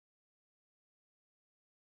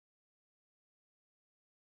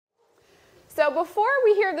So before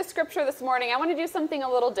we hear the scripture this morning, I want to do something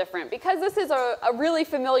a little different. Because this is a really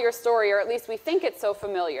familiar story, or at least we think it's so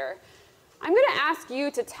familiar, I'm going to ask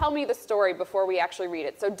you to tell me the story before we actually read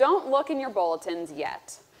it. So don't look in your bulletins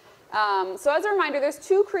yet. So as a reminder, there's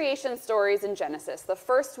two creation stories in Genesis. The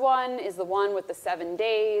first one is the one with the 7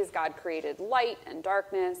 days. God created light and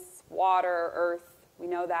darkness, water, earth. We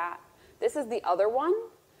know that. This is the other one.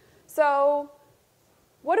 So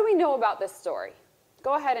what do we know about this story?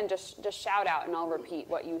 Go ahead and just shout out, and I'll repeat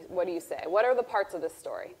what do you say. What are the parts of this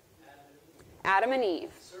story? Adam and Eve.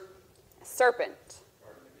 Serpent.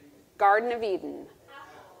 Garden of Eden.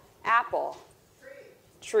 Apple.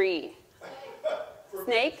 Tree.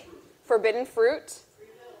 Snake. Forbidden fruit.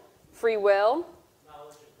 Free will.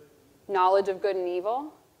 Knowledge of good and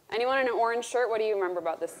evil. Anyone in an orange shirt, what do you remember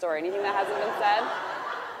about this story? Anything that hasn't been said?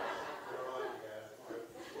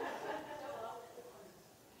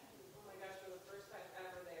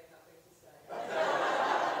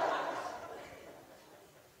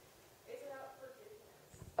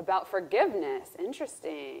 About forgiveness.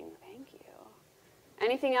 Interesting. Thank you.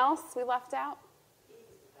 Anything else we left out?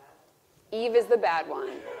 Eve is the bad one.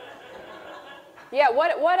 Yeah,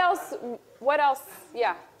 what else? What else?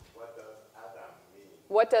 Yeah. What does Adam mean?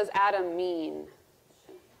 What does Adam mean?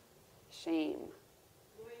 Shame.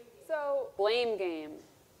 So, blame game.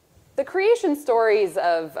 The creation stories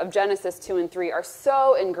of Genesis 2 and 3 are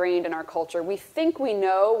so ingrained in our culture. We think we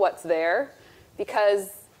know what's there because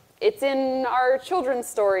it's in our children's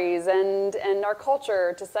stories and our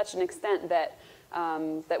culture to such an extent that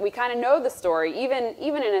that we kind of know the story, even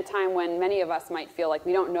in a time when many of us might feel like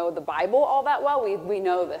we don't know the Bible all that well. We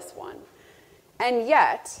know this one. And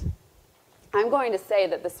yet, I'm going to say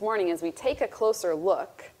that this morning, as we take a closer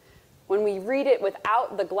look, when we read it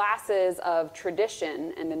without the glasses of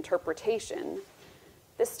tradition and interpretation,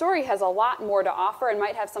 this story has a lot more to offer and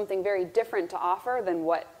might have something very different to offer than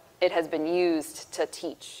what it has been used to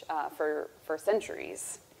teach for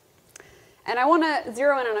centuries. And I want to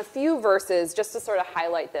zero in on a few verses just to sort of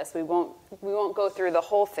highlight this. We won't go through the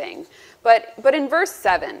whole thing. But in verse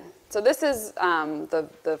 7, so this is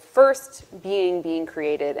the first being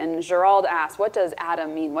created. And Gerald asked, what does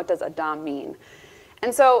Adam mean? What does Adam mean?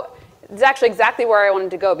 And so it's actually exactly where I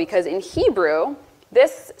wanted to go, because in Hebrew,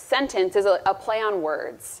 this sentence is a play on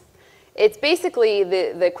words. It's basically,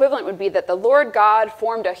 the equivalent would be that the Lord God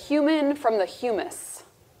formed a human from the humus.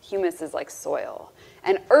 Humus is like soil.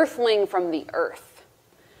 An earthling from the earth.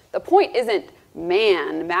 The point isn't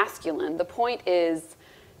man, masculine. The point is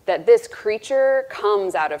that this creature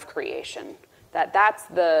comes out of creation. That's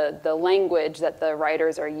the language that the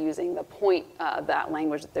writers are using, the point of that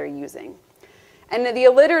language that they're using. And the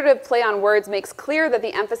alliterative play on words makes clear that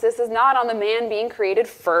the emphasis is not on the man being created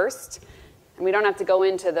first. And we don't have to go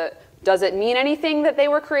into does it mean anything that they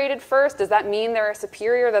were created first? Does that mean they're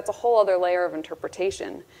superior? That's a whole other layer of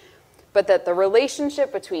interpretation. But that the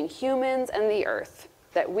relationship between humans and the earth,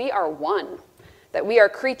 that we are one, that we are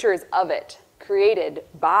creatures of it, created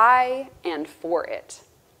by and for it.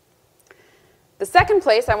 The second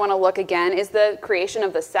place I want to look again is the creation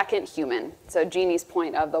of the second human. So Jeannie's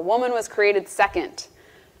point of the woman was created second.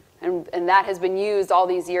 And that has been used all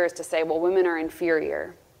these years to say, well, women are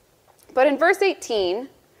inferior. But in verse 18,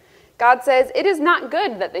 God says, it is not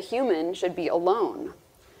good that the human should be alone.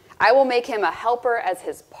 I will make him a helper as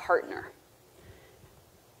his partner.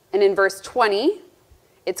 And in verse 20,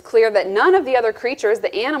 it's clear that none of the other creatures,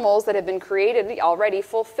 the animals that have been created already,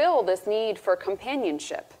 fulfill this need for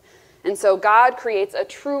companionship. And so God creates a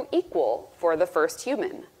true equal for the first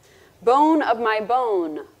human. Bone of my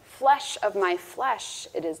bone, flesh of my flesh,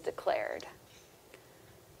 it is declared.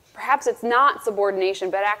 Perhaps it's not subordination,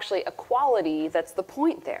 but actually equality that's the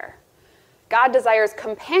point there. God desires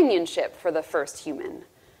companionship for the first human.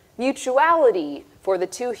 Mutuality for the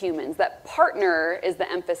two humans. That partner is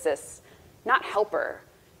the emphasis, not helper.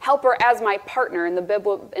 Helper as my partner. In the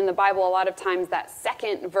Bible, a lot of times that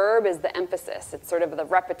second verb is the emphasis. It's sort of the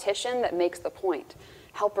repetition that makes the point.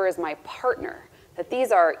 Helper is my partner. That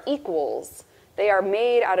these are equals. They are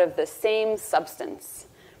made out of the same substance.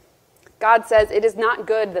 God says it is not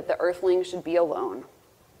good that the earthling should be alone.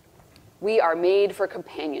 We are made for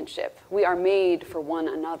companionship. We are made for one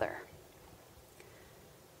another.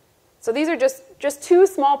 So these are just two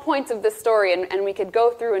small points of this story, and we could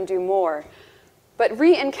go through and do more. But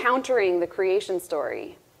re-encountering the creation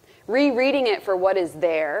story, rereading it for what is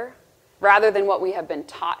there, rather than what we have been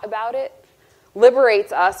taught about it,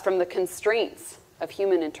 liberates us from the constraints of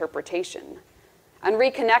human interpretation, and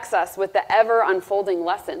reconnects us with the ever-unfolding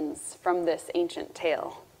lessons from this ancient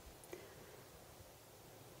tale.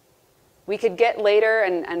 We could get later,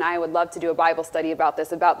 and I would love to do a Bible study about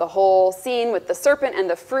this, about the whole scene with the serpent and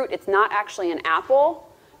the fruit. It's not actually an apple.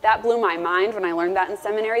 That blew my mind when I learned that in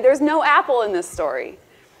seminary. There's no apple in this story.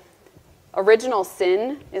 Original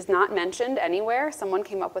sin is not mentioned anywhere. Someone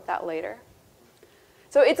came up with that later.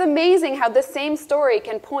 So it's amazing how this same story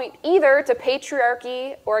can point either to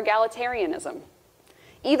patriarchy or egalitarianism,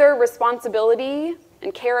 either responsibility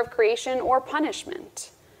and care of creation or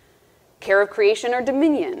punishment, care of creation or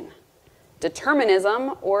dominion,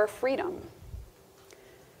 determinism or freedom.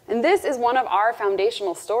 And this is one of our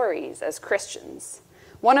foundational stories as Christians,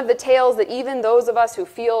 one of the tales that even those of us who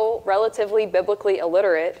feel relatively biblically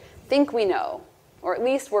illiterate think we know, or at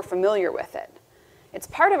least we're familiar with it. It's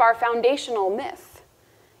part of our foundational myth.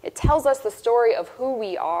 It tells us the story of who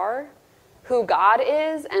we are, who God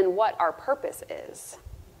is, and what our purpose is.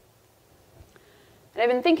 And I've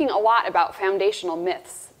been thinking a lot about foundational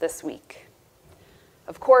myths this week.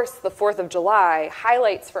 Of course, the 4th of July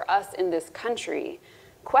highlights for us in this country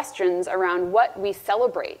questions around what we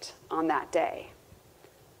celebrate on that day,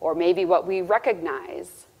 or maybe what we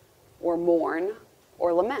recognize, or mourn,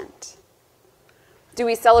 or lament. Do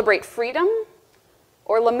we celebrate freedom,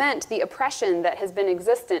 or lament the oppression that has been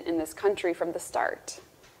existent in this country from the start?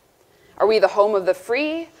 Are we the home of the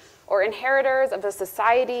free, or inheritors of a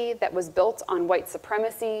society that was built on white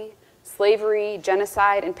supremacy, slavery,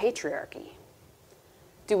 genocide, and patriarchy?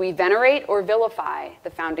 Do we venerate or vilify the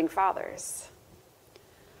founding fathers?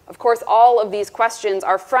 Of course, all of these questions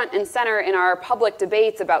are front and center in our public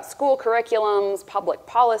debates about school curriculums, public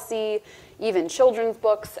policy, even children's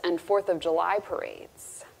books, and 4th of July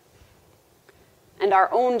parades. And our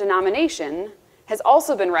own denomination has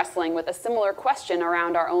also been wrestling with a similar question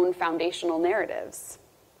around our own foundational narratives.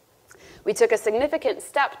 We took a significant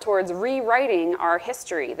step towards rewriting our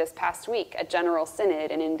history this past week at General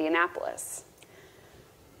Synod in Indianapolis.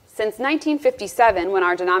 Since 1957, when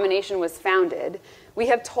our denomination was founded, we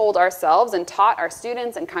have told ourselves and taught our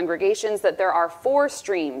students and congregations that there are 4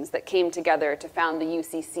 streams that came together to found the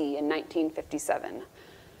UCC in 1957.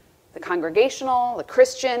 The Congregational, the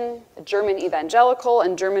Christian, the German Evangelical,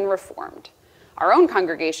 and German Reformed. Our own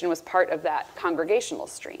congregation was part of that Congregational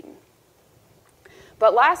stream.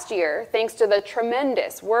 But last year, thanks to the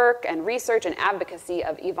tremendous work and research and advocacy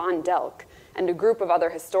of Yvonne Delk and a group of other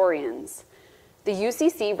historians, the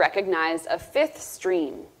UCC recognized a 5th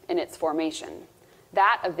stream in its formation,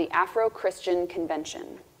 that of the Afro-Christian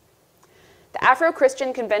Convention. The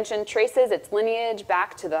Afro-Christian Convention traces its lineage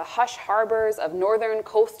back to the hush harbors of northern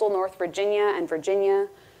coastal North Virginia and Virginia,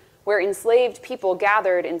 where enslaved people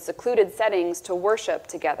gathered in secluded settings to worship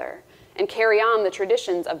together and carry on the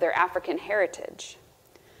traditions of their African heritage.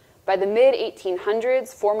 By the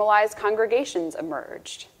mid-1800s, formalized congregations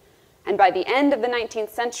emerged. And by the end of the 19th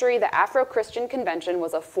century, the Afro-Christian Convention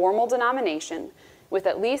was a formal denomination with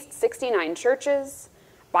at least 69 churches,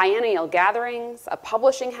 biennial gatherings, a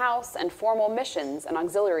publishing house, and formal missions and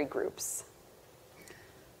auxiliary groups.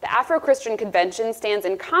 The Afro-Christian Convention stands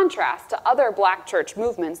in contrast to other Black church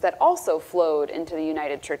movements that also flowed into the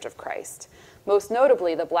United Church of Christ, most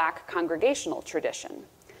notably the Black congregational tradition.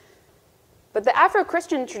 But the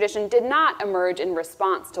Afro-Christian tradition did not emerge in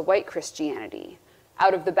response to white Christianity,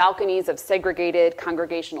 out of the balconies of segregated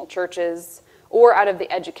congregational churches, or out of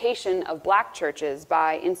the education of Black churches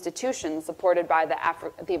by institutions supported by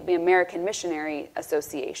the American Missionary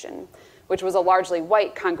Association, which was a largely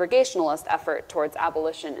white Congregationalist effort towards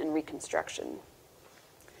abolition and Reconstruction.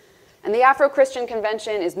 And the Afro-Christian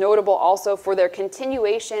Convention is notable also for their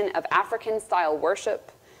continuation of African-style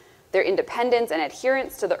worship, their independence and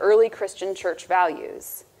adherence to the early Christian church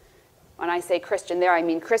values. When I say Christian there, I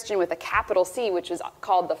mean Christian with a capital C, which is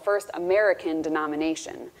called the first American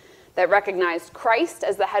denomination, that recognized Christ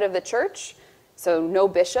as the head of the church, so no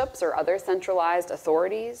bishops or other centralized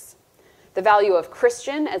authorities. The value of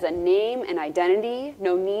Christian as a name and identity,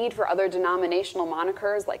 no need for other denominational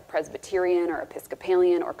monikers like Presbyterian or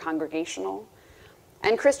Episcopalian or Congregational.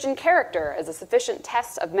 And Christian character as a sufficient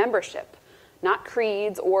test of membership, not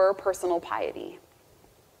creeds or personal piety.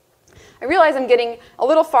 I realize I'm getting a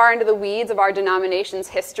little far into the weeds of our denomination's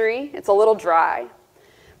history. It's a little dry.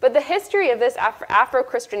 But the history of this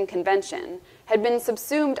Afro-Christian Convention had been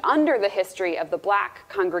subsumed under the history of the Black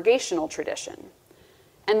congregational tradition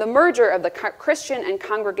and the merger of the Christian and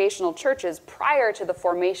congregational churches prior to the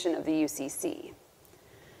formation of the UCC.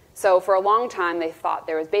 So for a long time, they thought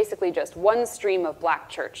there was basically just one stream of Black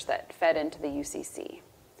church that fed into the UCC.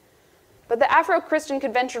 But the Afro-Christian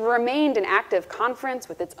Convention remained an active conference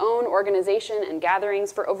with its own organization and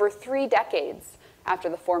gatherings for over 3 decades after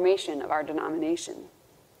the formation of our denomination.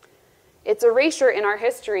 Its erasure in our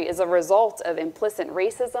history is a result of implicit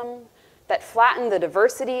racism, that flattened the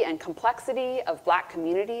diversity and complexity of Black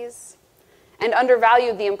communities and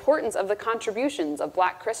undervalued the importance of the contributions of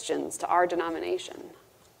Black Christians to our denomination.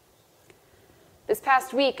 This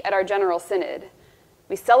past week at our General Synod,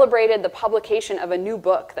 we celebrated the publication of a new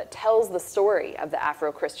book that tells the story of the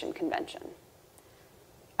Afro-Christian Convention.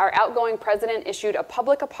 Our outgoing president issued a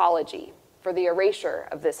public apology for the erasure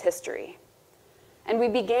of this history, and we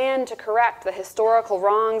began to correct the historical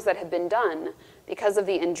wrongs that had been done because of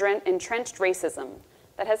the entrenched racism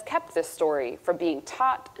that has kept this story from being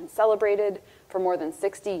taught and celebrated for more than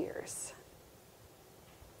 60 years.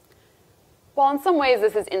 While in some ways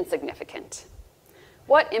this is insignificant,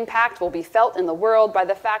 what impact will be felt in the world by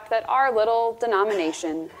the fact that our little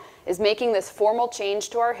denomination is making this formal change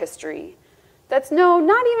to our history that's known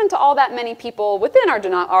not even to all that many people within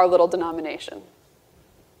our little denomination?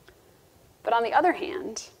 But on the other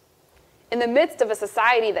hand, in the midst of a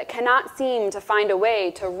society that cannot seem to find a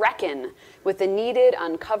way to reckon with the needed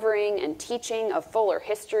uncovering and teaching of fuller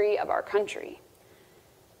history of our country,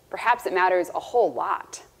 perhaps it matters a whole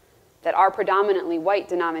lot that our predominantly white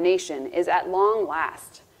denomination is at long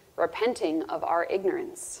last repenting of our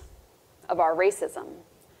ignorance, of our racism,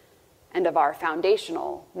 and of our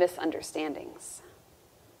foundational misunderstandings.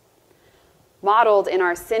 Modeled in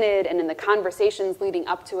our synod and in the conversations leading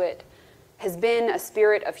up to it has been a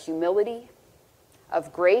spirit of humility,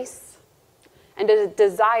 of grace, and a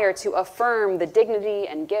desire to affirm the dignity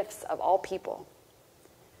and gifts of all people.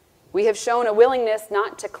 We have shown a willingness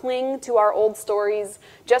not to cling to our old stories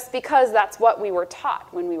just because that's what we were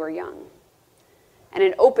taught when we were young, and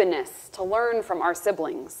an openness to learn from our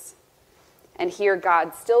siblings and hear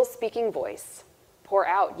God's still speaking voice pour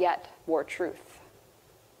out yet more truth.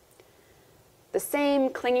 The same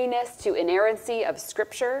clinginess to inerrancy of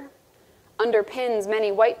Scripture underpins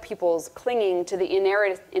many white people's clinging to the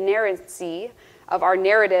inerrancy of our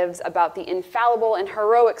narratives about the infallible and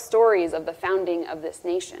heroic stories of the founding of this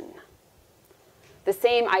nation. The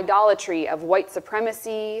same idolatry of white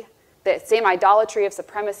supremacy, the same idolatry of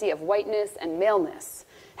supremacy of whiteness and maleness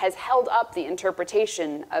has held up the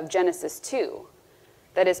interpretation of Genesis 2,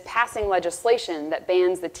 that is passing legislation that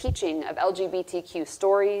bans the teaching of LGBTQ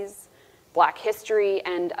stories, Black history,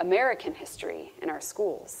 and American history in our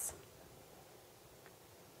schools.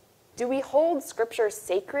 Do we hold Scripture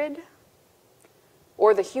sacred,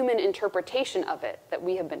 or the human interpretation of it that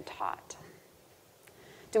we have been taught?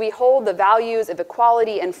 Do we hold the values of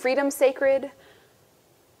equality and freedom sacred,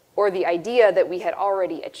 or the idea that we had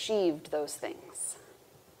already achieved those things?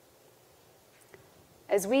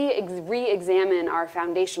 As we re-examine our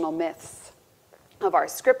foundational myths of our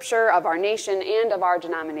Scripture, of our nation, and of our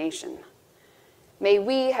denomination, may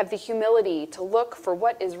we have the humility to look for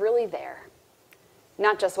what is really there,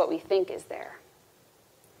 not just what we think is there.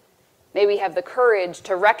 May we have the courage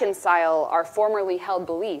to reconcile our formerly held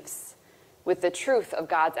beliefs with the truth of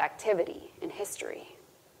God's activity in history.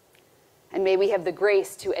 And may we have the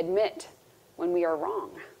grace to admit when we are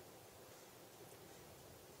wrong.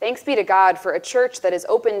 Thanks be to God for a church that is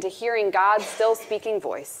open to hearing God's still speaking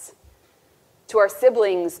voice, to our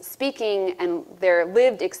siblings speaking and their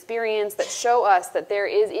lived experience that show us that there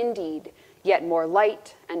is indeed yet more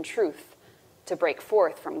light and truth to break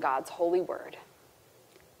forth from God's holy word.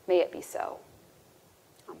 May it be so.